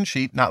phosphorescent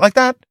sheet, not like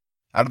that,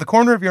 out of the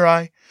corner of your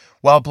eye,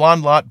 while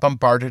Blondlot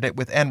bombarded it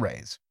with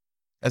N-rays.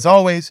 As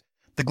always,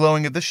 the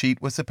glowing of the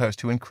sheet was supposed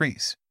to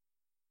increase.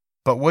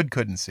 But Wood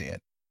couldn't see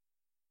it.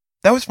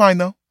 That was fine,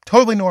 though.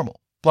 Totally normal,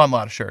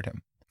 Blondlot assured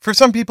him. For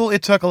some people,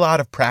 it took a lot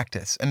of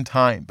practice and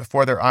time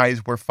before their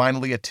eyes were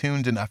finally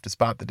attuned enough to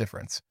spot the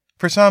difference.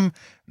 For some,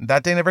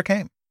 that day never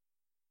came.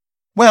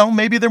 Well,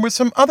 maybe there was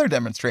some other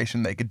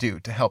demonstration they could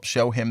do to help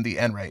show him the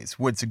N-rays,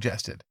 Wood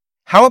suggested.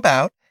 How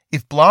about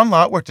if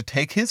Blondlot were to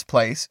take his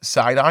place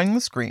side-eyeing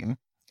the screen,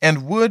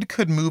 and Wood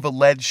could move a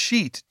lead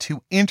sheet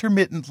to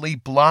intermittently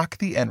block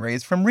the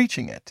N-rays from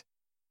reaching it?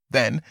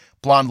 Then,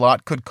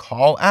 Blondlot could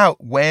call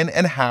out when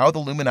and how the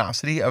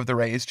luminosity of the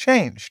rays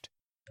changed.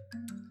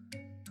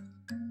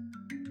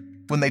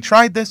 When they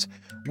tried this,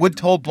 Wood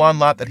told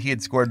Blondlot that he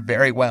had scored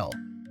very well,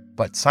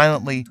 but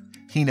silently,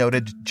 he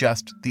noted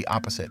just the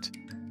opposite.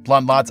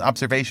 Blondlot's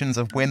observations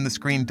of when the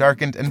screen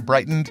darkened and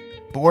brightened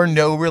bore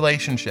no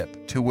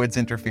relationship to Wood's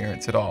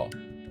interference at all.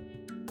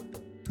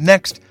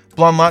 Next,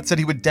 Blondlot said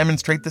he would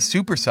demonstrate the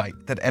super sight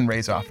that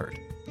N-rays offered.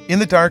 In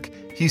the dark,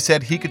 he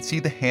said he could see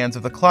the hands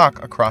of the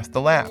clock across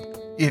the lab,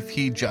 if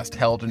he just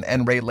held an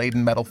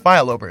N-ray-laden metal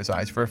file over his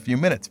eyes for a few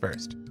minutes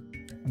first.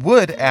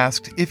 Wood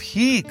asked if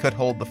he could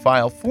hold the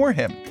file for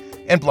him,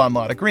 and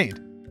Blondlot agreed.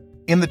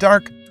 In the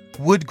dark,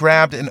 Wood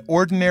grabbed an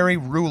ordinary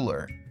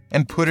ruler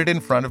and put it in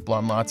front of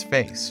Blondlot's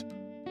face.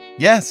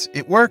 Yes,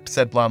 it worked,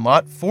 said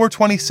Blondlot.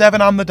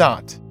 4:27 on the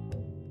dot.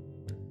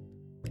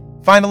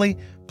 Finally,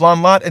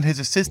 Blondlot and his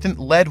assistant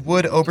led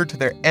Wood over to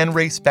their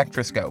N-ray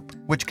spectroscope,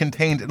 which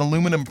contained an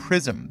aluminum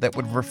prism that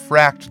would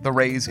refract the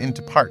rays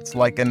into parts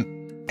like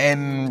an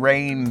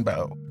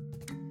N-rainbow.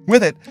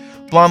 With it,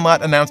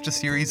 Blondlot announced a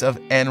series of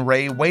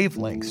N-ray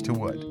wavelengths to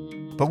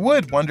Wood. But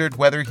Wood wondered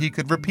whether he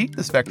could repeat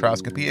the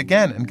spectroscopy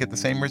again and get the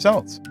same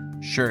results.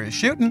 Sure as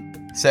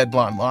shootin', said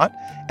Blondlot,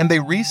 and they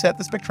reset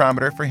the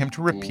spectrometer for him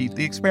to repeat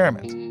the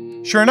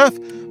experiment. Sure enough,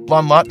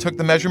 Blondlot took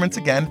the measurements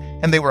again,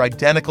 and they were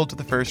identical to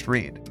the first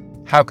read.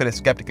 How could a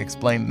skeptic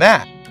explain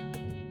that?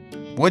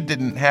 Wood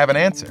didn't have an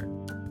answer,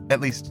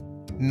 at least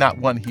not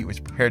one he was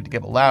prepared to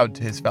give aloud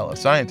to his fellow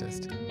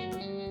scientist.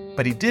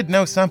 But he did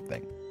know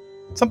something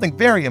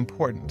very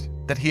important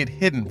that he had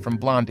hidden from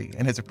Blondie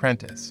and his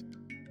apprentice.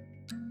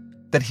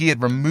 That he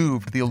had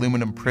removed the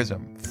aluminum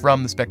prism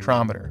from the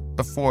spectrometer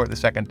before the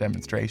second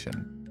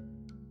demonstration.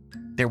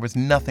 There was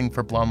nothing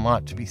for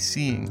Blondlot to be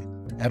seeing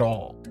at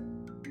all.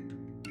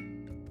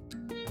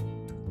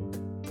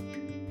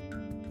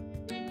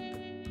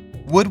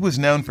 Wood was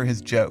known for his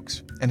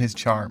jokes and his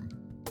charm,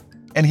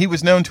 and he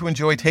was known to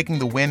enjoy taking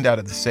the wind out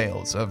of the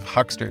sails of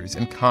hucksters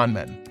and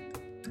conmen.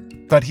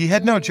 But he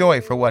had no joy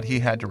for what he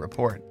had to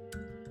report.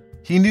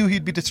 He knew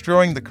he'd be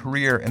destroying the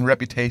career and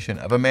reputation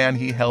of a man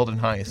he held in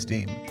high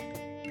esteem.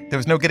 There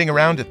was no getting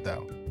around it,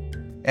 though.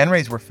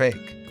 N-rays were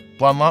fake,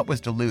 Blondlot was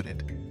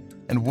deluded,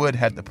 and Wood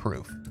had the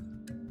proof.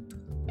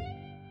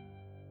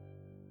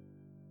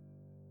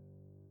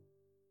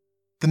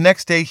 The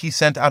next day, he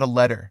sent out a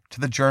letter to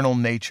the journal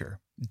Nature,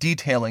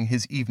 detailing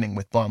his evening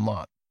with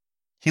Blondlot.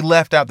 He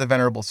left out the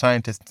venerable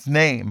scientist's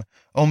name,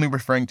 only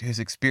referring to his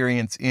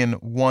experience in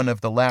one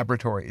of the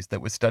laboratories that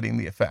was studying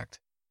the effect.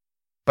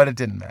 But it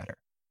didn't matter.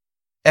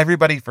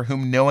 Everybody for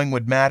whom knowing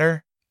would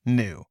matter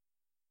knew.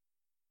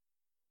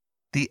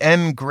 The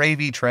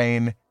N-gravy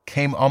train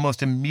came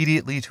almost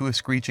immediately to a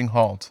screeching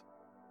halt.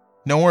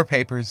 No more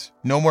papers,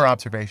 no more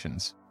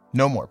observations,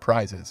 no more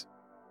prizes.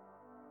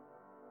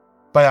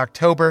 By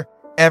October,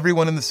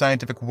 everyone in the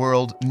scientific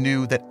world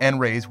knew that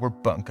N-rays were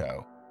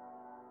bunko.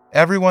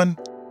 Everyone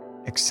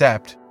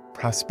except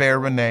Prosper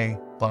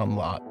René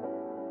Blondlot.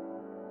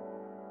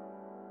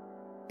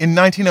 In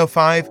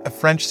 1905, a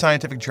French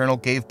scientific journal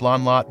gave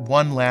Blondlot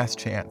one last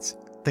chance.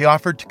 They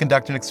offered to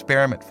conduct an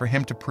experiment for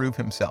him to prove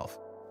himself.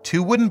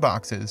 2 wooden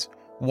boxes,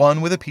 one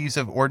with a piece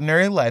of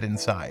ordinary lead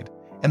inside,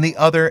 and the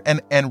other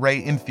an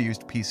N-ray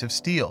infused piece of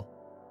steel.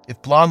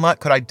 If Blondlot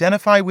could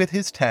identify with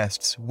his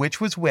tests which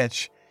was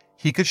which,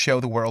 he could show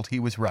the world he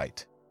was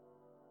right.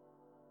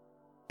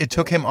 It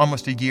took him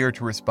almost a year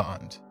to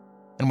respond,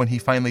 and when he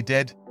finally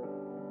did,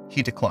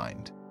 he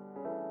declined.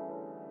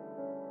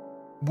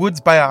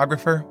 Wood's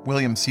biographer,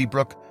 William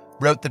Seabrook,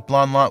 wrote that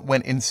Blondlot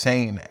went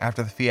insane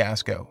after the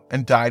fiasco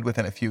and died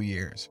within a few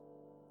years.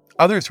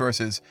 Other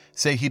sources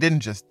say he didn't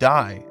just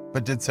die,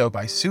 but did so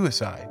by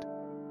suicide.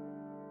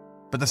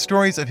 But the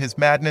stories of his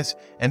madness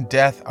and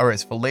death are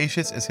as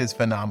fallacious as his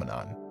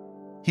phenomenon.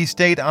 He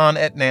stayed on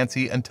at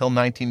Nancy until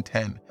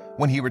 1910,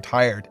 when he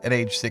retired at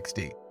age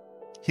 60.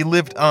 He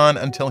lived on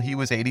until he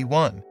was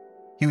 81.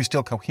 He was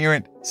still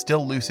coherent,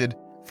 still lucid,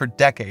 for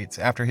decades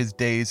after his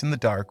days in the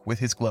dark with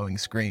his glowing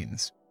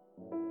screens.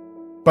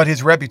 But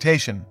his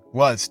reputation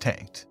was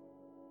tanked.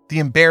 The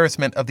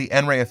embarrassment of the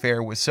N-ray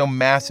affair was so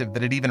massive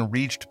that it even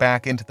reached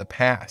back into the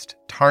past,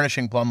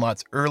 tarnishing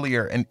Blondlot's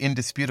earlier and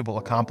indisputable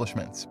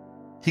accomplishments.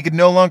 He could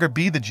no longer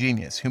be the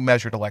genius who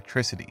measured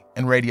electricity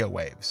and radio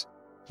waves.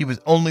 He was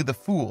only the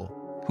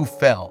fool who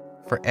fell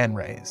for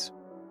N-rays.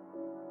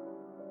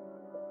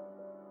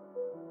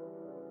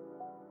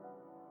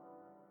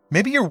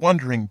 Maybe you're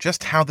wondering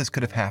just how this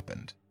could have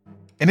happened.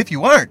 And if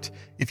you aren't,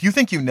 if you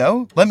think you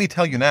know, let me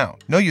tell you now.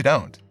 No, you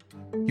don't.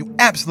 You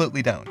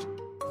absolutely don't.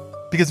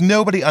 Because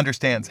nobody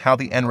understands how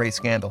the N-ray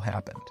scandal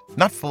happened.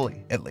 Not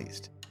fully, at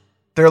least.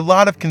 There are a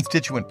lot of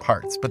constituent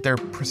parts, but their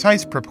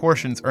precise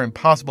proportions are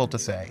impossible to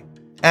say,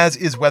 as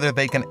is whether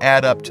they can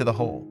add up to the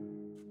whole.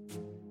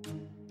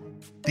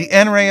 The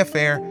N-ray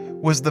affair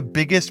was the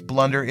biggest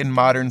blunder in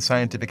modern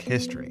scientific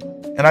history,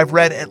 and I've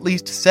read at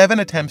least 7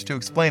 attempts to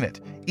explain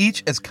it,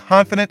 each as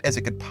confident as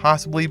it could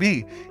possibly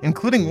be,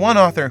 including one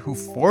author who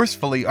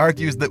forcefully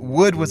argues that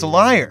Wood was a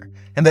liar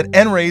and that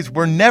N-rays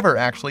were never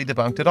actually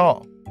debunked at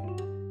all.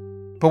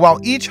 But while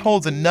each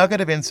holds a nugget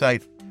of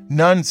insight,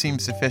 none seem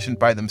sufficient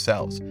by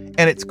themselves,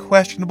 and it's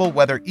questionable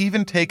whether,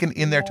 even taken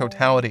in their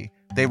totality,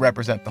 they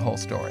represent the whole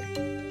story.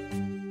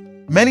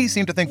 Many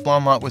seem to think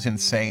Blondlot was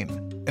insane,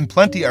 and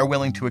plenty are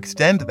willing to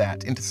extend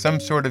that into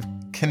some sort of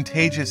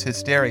contagious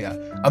hysteria,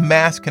 a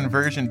mass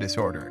conversion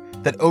disorder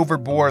that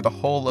overbore the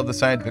whole of the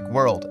scientific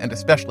world, and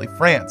especially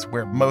France,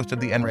 where most of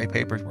the N-ray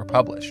papers were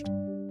published.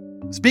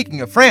 Speaking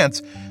of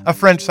France, a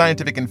French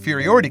scientific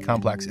inferiority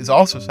complex is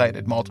also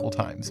cited multiple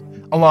times,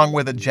 along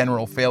with a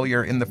general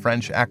failure in the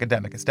French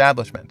academic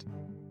establishment.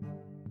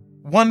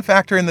 One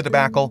factor in the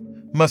debacle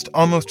must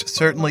almost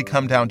certainly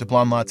come down to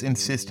Blondlot's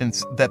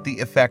insistence that the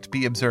effect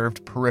be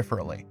observed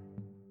peripherally.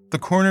 The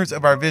corners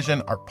of our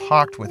vision are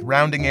pocked with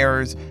rounding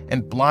errors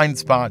and blind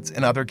spots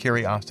and other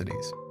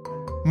curiosities.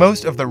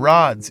 Most of the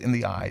rods in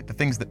the eye, the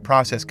things that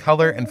process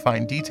color and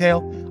fine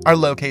detail, are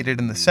located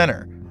in the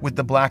center, with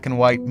the black and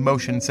white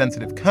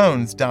motion-sensitive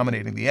cones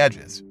dominating the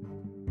edges.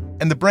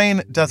 And the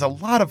brain does a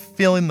lot of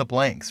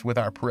fill-in-the-blanks with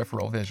our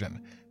peripheral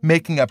vision,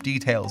 making up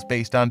details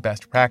based on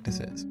best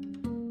practices.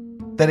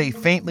 That a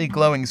faintly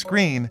glowing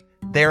screen,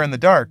 there in the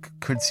dark,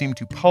 could seem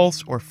to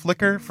pulse or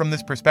flicker from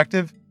this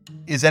perspective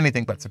is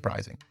anything but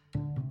surprising.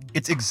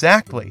 It's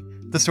exactly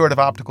the sort of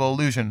optical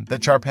illusion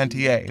that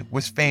Charpentier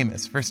was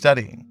famous for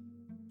studying.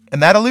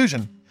 And that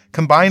illusion,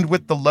 combined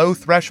with the low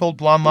threshold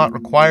Blondlot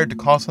required to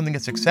call something a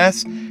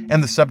success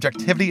and the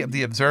subjectivity of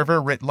the observer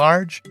writ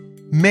large,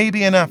 may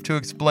be enough to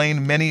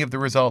explain many of the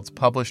results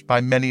published by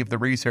many of the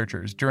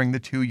researchers during the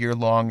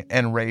 2-year-long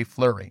N-ray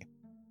flurry.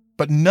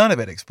 But none of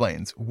it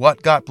explains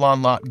what got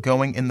Blondlot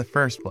going in the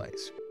first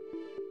place.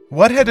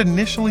 What had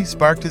initially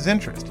sparked his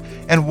interest,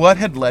 and what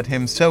had led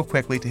him so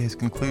quickly to his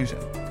conclusion?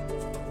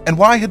 And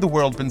why had the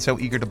world been so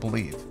eager to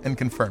believe and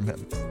confirm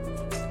him?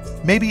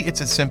 Maybe it's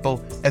as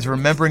simple as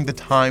remembering the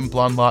time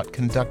Blondlot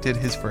conducted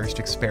his first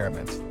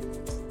experiment.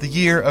 The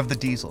year of the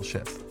diesel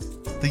ship.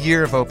 The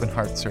year of open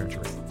heart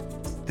surgery.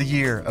 The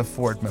year of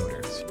Ford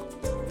Motors.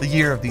 The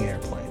year of the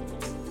airplane.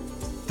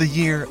 the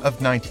year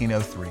of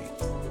 1903,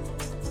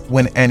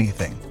 when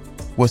anything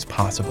was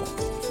possible.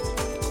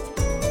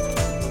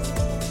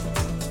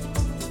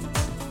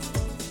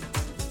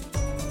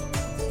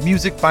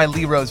 Music by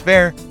Lee Rose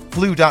Vare,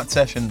 Blue Dot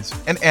Sessions,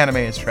 and Anime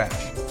is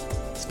Trash.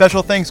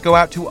 Special thanks go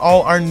out to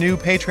all our new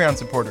Patreon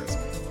supporters,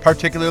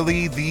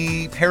 particularly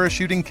the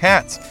Parachuting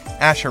Cats,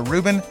 Asher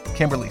Rubin,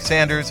 Kimberly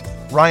Sanders,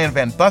 Ryan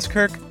Van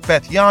Buskirk,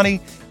 Beth Yanni,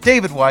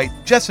 David White,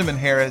 Jessamine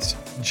Harris,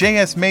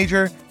 J.S.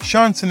 Major,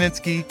 Sean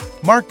Sinitsky,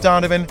 Mark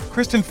Donovan,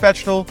 Kristen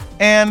Fechtel,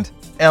 and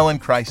Ellen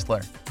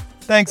Chrysler.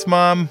 Thanks,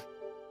 Mom.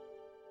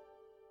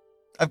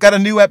 I've got a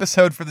new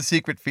episode for the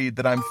secret feed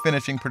that I'm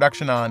finishing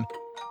production on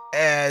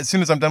as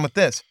soon as I'm done with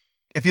this.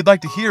 If you'd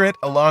like to hear it,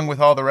 along with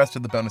all the rest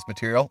of the bonus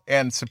material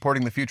and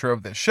supporting the future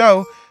of this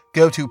show,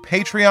 go to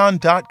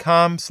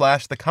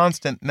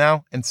patreon.com/theconstant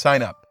now and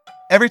sign up.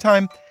 Every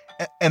time,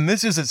 and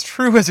this is as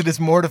true as it is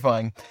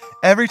mortifying,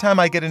 every time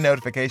I get a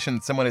notification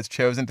that someone has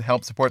chosen to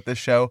help support this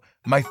show,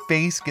 my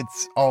face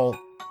gets all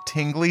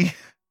tingly.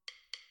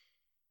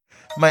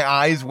 My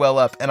eyes well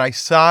up, and I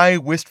sigh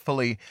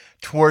wistfully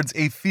towards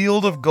a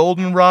field of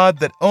goldenrod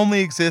that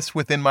only exists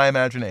within my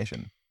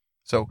imagination.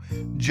 So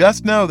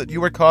just know that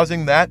you are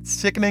causing that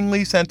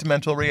sickeningly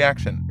sentimental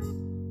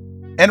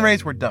reaction.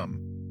 N-rays were dumb,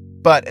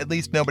 but at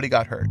least nobody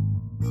got hurt,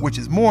 which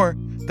is more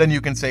than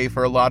you can say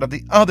for a lot of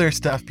the other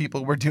stuff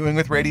people were doing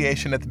with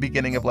radiation at the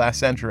beginning of last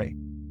century.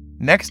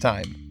 Next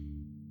time,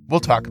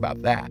 we'll talk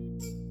about that.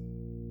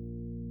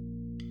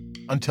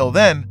 Until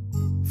then,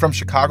 from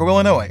Chicago,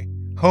 Illinois,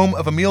 home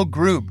of Emil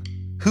Grube,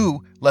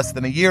 who, less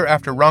than a year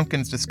after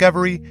Röntgen's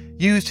discovery,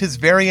 used his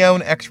very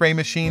own X-ray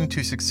machine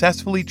to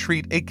successfully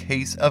treat a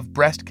case of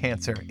breast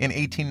cancer in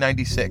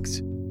 1896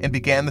 and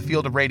began the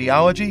field of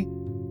radiology,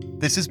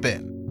 this has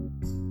been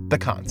The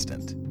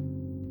Constant.